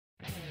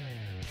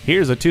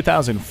Here's a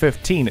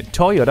 2015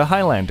 Toyota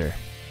Highlander.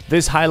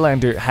 This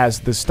Highlander has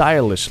the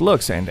stylish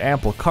looks and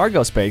ample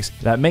cargo space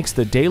that makes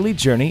the daily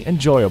journey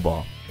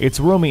enjoyable. Its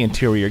roomy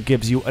interior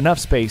gives you enough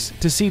space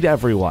to seat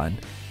everyone.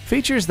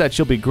 Features that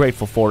you'll be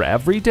grateful for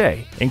every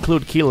day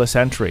include keyless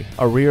entry,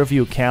 a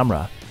rear-view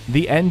camera,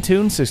 the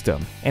N-Tune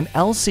system, an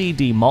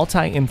LCD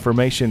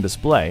multi-information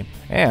display,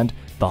 and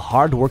the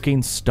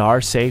hard-working Star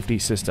Safety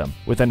System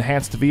with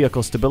enhanced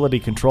vehicle stability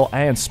control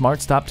and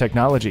Smart Stop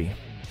technology.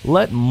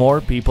 Let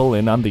more people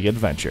in on the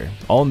adventure.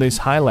 Own this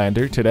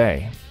Highlander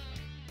today.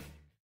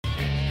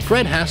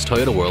 Fred Haas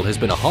Toyota World has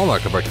been a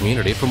hallmark of our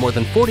community for more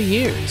than 40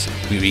 years.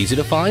 We're easy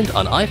to find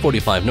on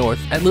I-45 North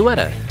at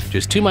Luetta,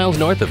 just 2 miles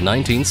north of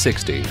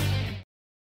 1960.